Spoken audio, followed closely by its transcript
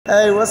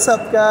Hey, what's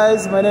up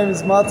guys? My name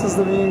is Matos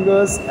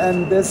Domingos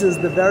and this is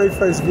the very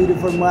first video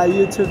for my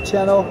YouTube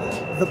channel,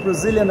 The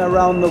Brazilian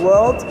Around the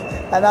World.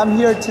 And I'm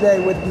here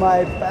today with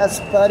my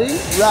best buddy,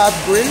 Rob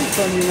Green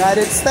from the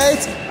United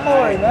States.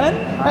 How are you, man?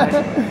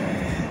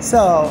 Hi.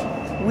 So,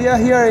 we are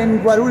here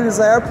in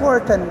Guarulhos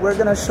Airport and we're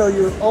gonna show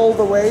you all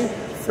the way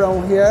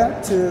from here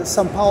to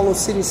Sao Paulo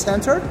city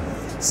center.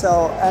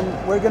 So, and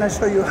we're gonna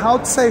show you how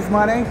to save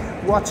money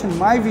watching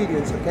my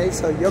videos, okay?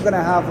 So you're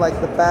gonna have like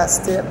the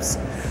best tips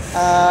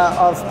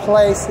of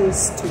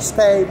places to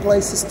stay,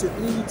 places to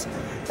eat,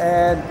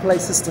 and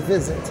places to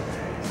visit.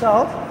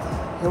 So,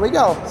 here we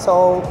go.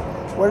 So,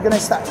 we're gonna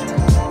start.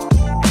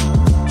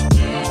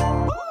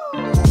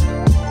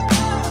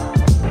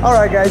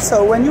 Alright guys,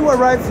 so when you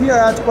arrive here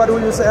at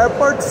Guarulhos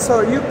Airport, so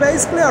you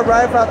basically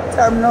arrive at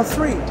Terminal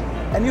 3.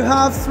 And you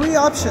have three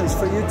options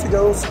for you to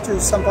go to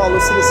Sao Paulo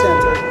city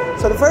center.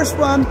 So the first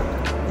one,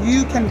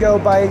 you can go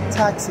by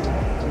taxi,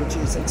 which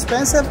is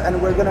expensive,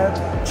 and we're gonna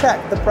check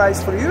the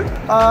price for you.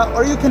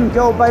 Or you can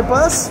go by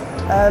bus,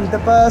 and the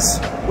bus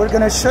we're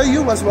gonna show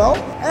you as well.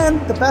 And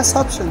the best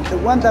option, the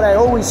one that I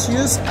always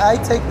use, I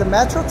take the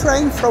metro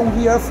train from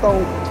here,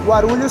 from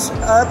Guarulhos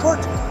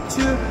Airport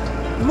to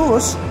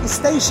Luz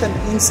station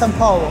in Sao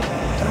Paulo.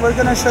 And we're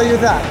gonna show you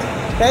that,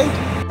 okay?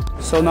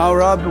 So now,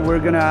 Rob, we're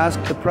gonna ask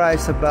the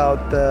price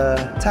about the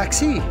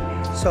taxi.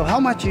 So how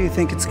much do you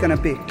think it's gonna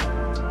be?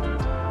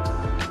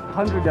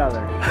 $100.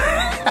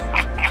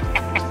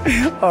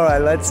 All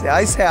right, let's see.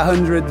 I say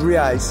 100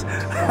 reais.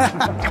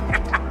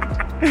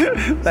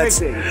 Let's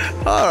see.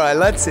 All right,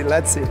 let's see.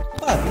 Ah,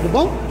 tudo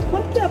bom?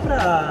 Quanto que é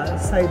pra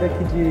sair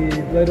daqui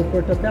do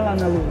aeroporto até lá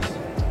na Luz?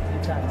 De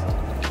táxi?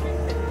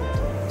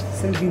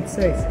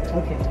 126?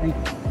 Ok, thank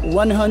you.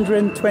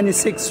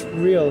 126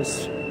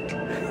 reals.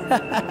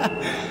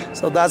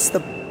 So that's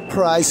the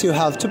price you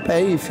have to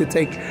pay if you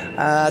take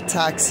a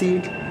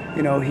taxi,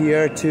 you know,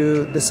 here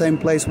to the same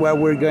place where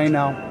we're going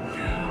now.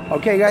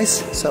 Okay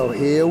guys, so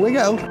here we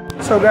go.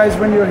 So guys,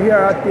 when you're here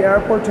at the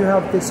airport, you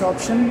have this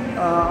option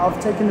of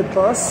taking the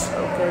bus.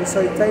 Okay,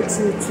 so it takes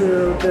you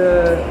to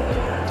the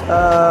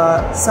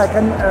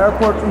second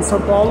airport in Sao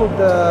Paulo,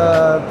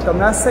 the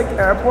domestic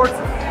airport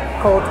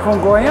called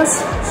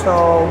Congonhas.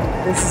 So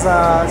this is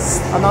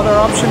another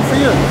option for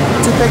you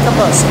to take a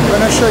bus. I'm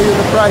gonna show you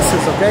the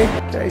prices, okay?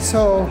 Okay,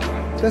 so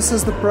this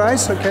is the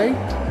price, okay?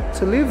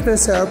 To leave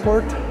this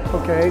airport,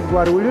 okay,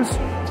 Guarulhos,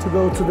 to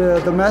go to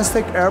the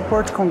domestic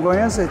airport,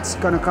 Congonhas, it's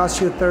gonna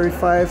cost you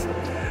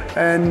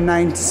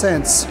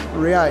 35.90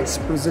 reais,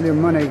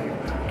 Brazilian money.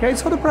 Okay,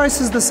 so the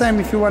price is the same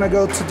if you wanna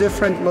go to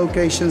different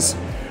locations,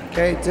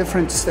 okay,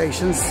 different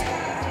stations.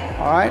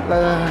 All right,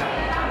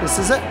 this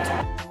is it.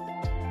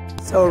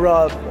 So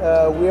Rob,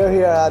 we're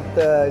here at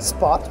the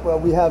spot where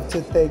we have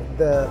to take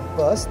the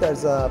bus.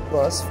 There's a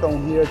bus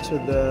from here to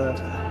the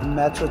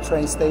metro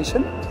train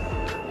station,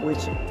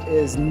 which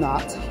is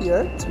not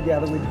here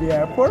together with the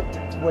airport.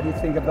 What do you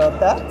think about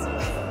that?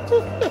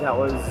 That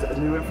was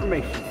new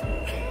information.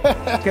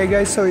 Okay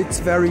guys, so it's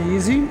very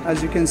easy.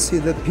 As you can see,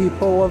 the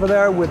people over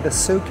there with the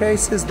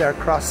suitcases, they're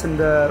crossing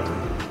the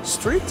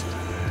street.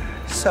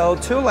 So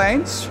 2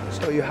 lanes,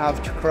 so you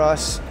have to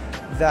cross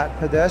that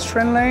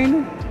pedestrian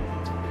lane.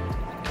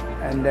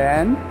 And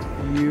then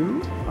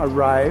you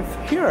arrive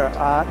here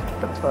at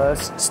the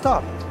bus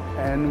stop.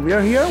 And we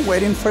are here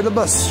waiting for the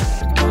bus.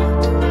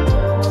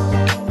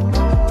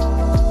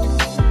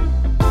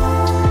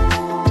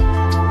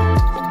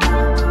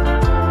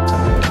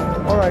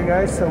 Alright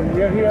guys, so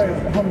we are here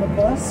on the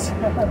bus.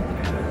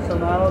 So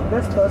now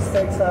this bus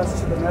takes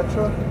us to the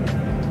metro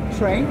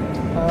train.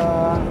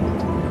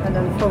 And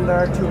then from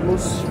there to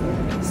Luz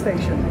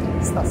station,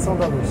 Estação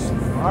da Luz.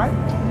 Alright?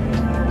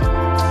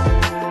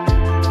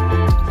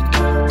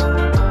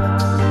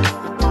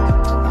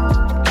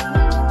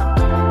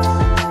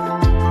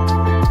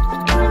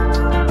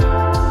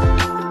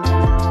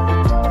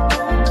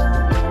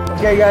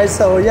 Okay guys,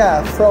 so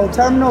yeah, from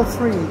Terminal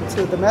 3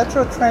 to the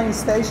metro train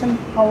station,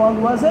 how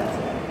long was it?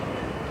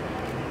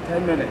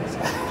 10 minutes.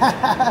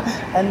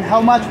 And how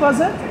much was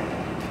it?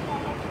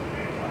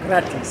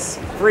 Grátis.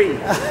 Free.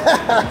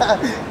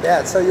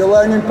 Yeah, so you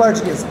learn in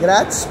Portuguese.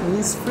 Grátis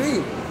means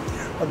free.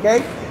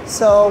 Okay,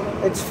 so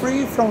it's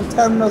free from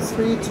Terminal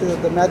 3 to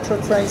the metro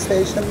train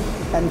station.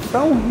 And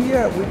from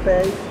here we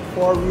pay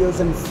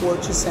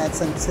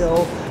 4.40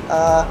 until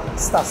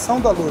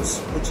Estação da Luz,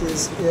 which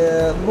is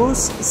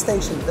Luz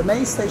station, the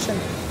main station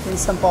in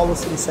Sao Paulo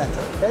city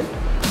center. Okay,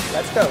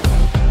 let's go.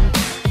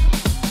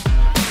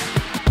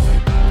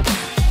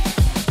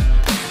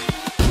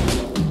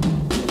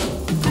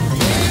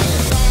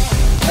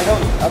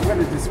 I'm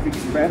going to speak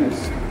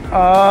Spanish.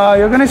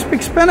 You're going to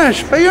speak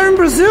Spanish, but you're in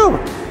Brazil.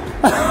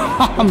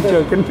 I'm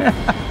joking.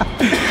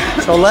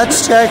 So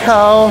let's check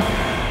how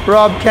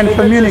Rob can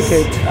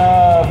communicate.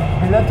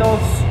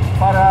 Biletos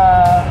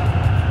para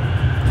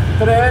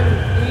tren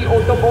y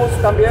autobús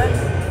también.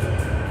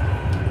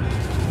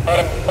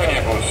 Para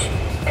ônibus,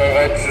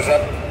 vai precisar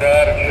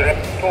dar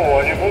direto ao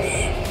ônibus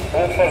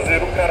ou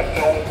fazer o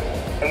cartão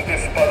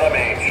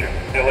antecipadamente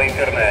pela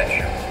internet.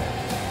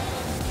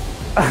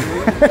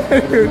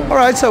 All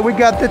right, so we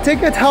got the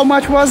ticket. How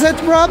much was it,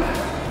 Rob?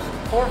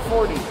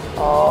 $4.40.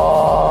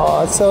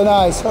 Oh, so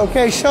nice.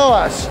 Okay, show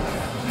us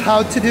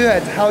how to do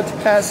it, how to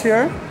pass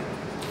here.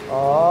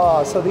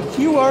 Oh, so the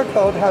QR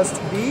code has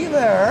to be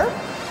there.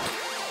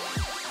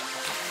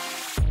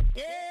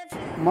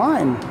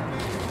 Mine.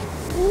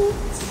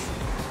 Oops.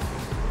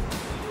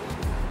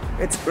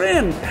 It's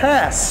green.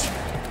 Pass.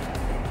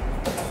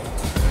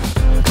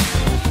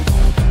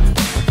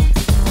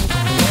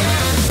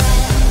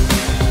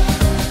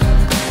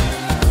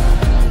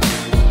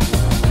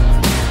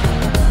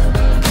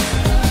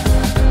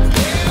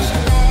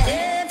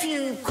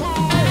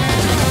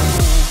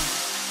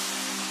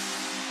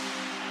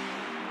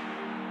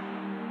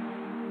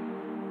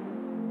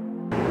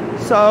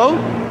 So,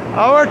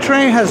 our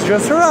train has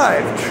just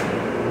arrived.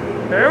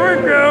 Here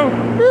we go.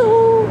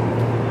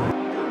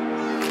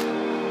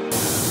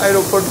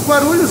 Aeroporto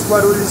Guarulhos,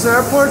 Guarulhos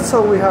Airport.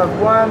 So we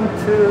have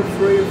 1, 2,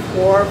 3,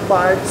 4,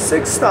 5,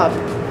 6 stops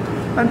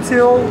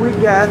until we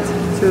get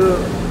to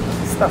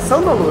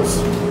Estação da Luz,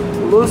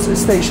 Luz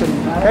Station.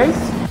 Okay.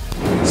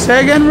 Say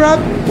again, Rob.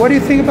 What do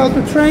you think about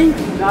the train?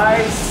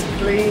 Nice,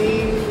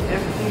 clean,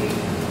 empty.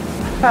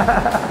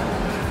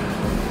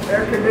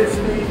 Air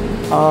conditioning.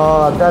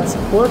 That's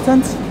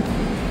important.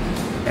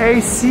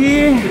 AC.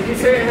 Did you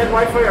say it had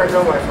Wi-Fi or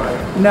no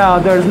Wi-Fi? No,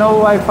 there's no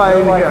Wi-Fi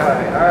in here.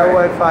 No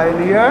Wi-Fi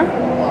in here.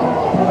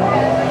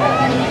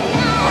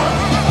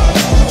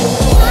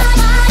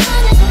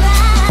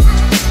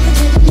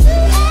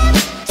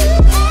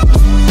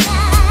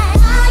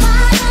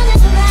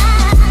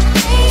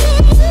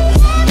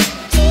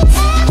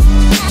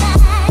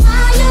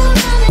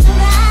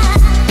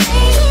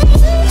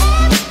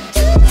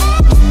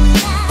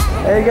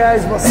 Hey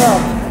guys, what's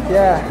up?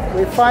 Yeah,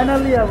 we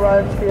finally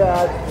arrived here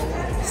at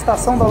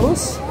Estação da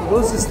Luz,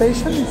 Luz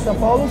Station in Sao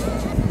Paulo.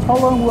 How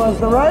long was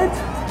the ride?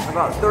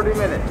 About 30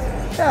 minutes.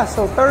 Yeah,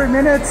 so 30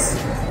 minutes,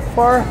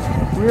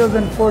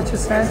 $4.40.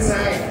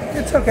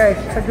 It's okay,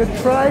 it's a good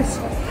price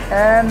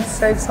and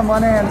save some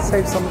money and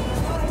save some,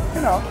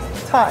 you know,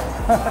 time.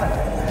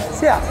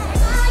 So yeah.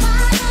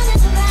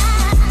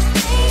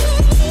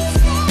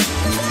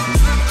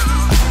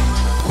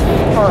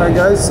 Alright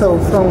guys, so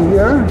from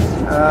here,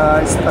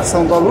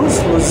 Estação da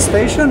Luz, Luz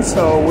Station,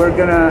 so we're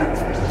gonna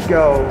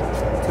go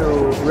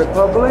to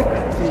Republic,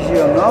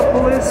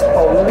 Higienópolis,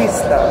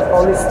 Paulista,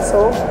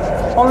 so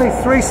only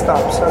 3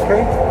 stops,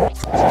 okay?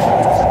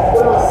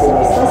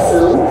 Próxima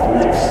estação,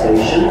 next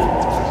station,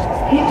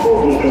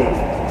 República.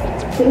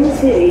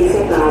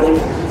 Transferência para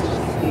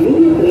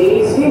linha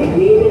 3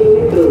 vermelha no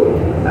metrô.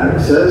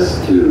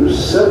 Access to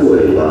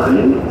subway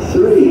line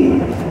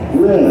 3,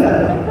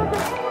 red.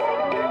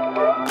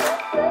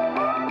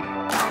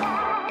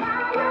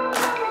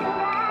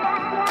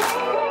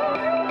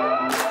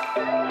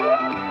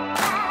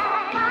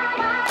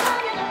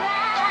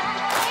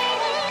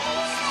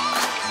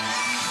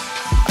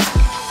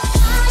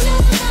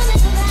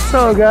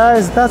 So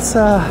guys, that's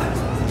a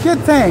good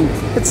thing.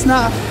 It's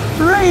not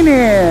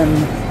raining.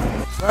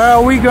 Where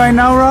are we going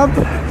now, Rob?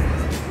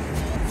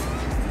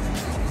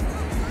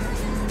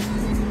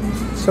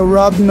 So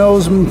Rob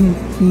knows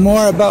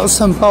more about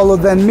Sao Paulo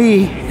than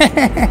me.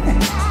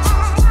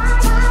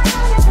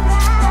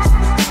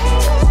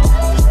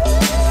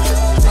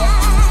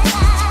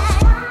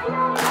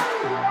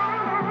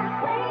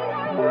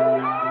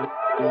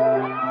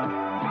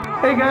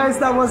 Hey guys,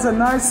 that was a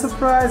nice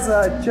surprise.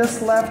 I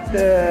just left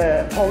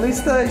the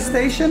Paulista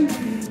station.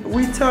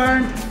 We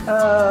turned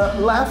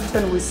left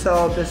and we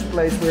saw this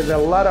place with a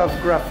lot of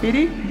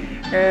graffiti,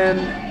 and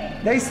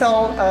they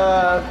sell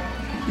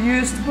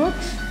used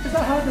books. Is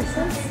that how they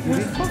sell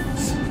used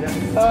books?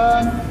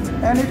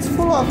 Yeah. And it's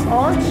full of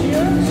art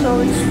here,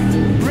 so it's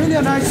really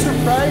a nice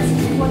surprise.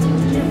 What do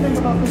you think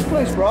about this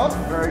place, Rob?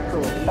 Very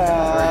cool.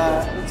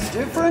 It's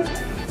different.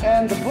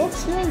 And the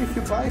books here, if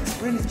you buy,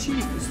 it's really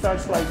cheap. It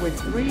starts like with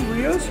 3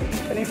 reais,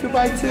 and if you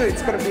buy 2,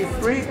 it's gonna be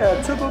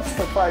 2 books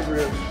for 5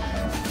 reais.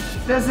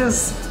 This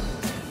is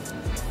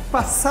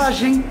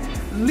Passagem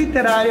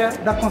Literária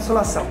da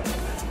Consolaçao.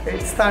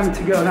 It's time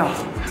to go now.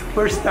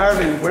 We're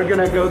starving. We're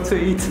gonna go to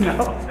eat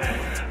now.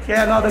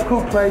 Yeah, another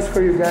cool place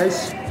for you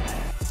guys.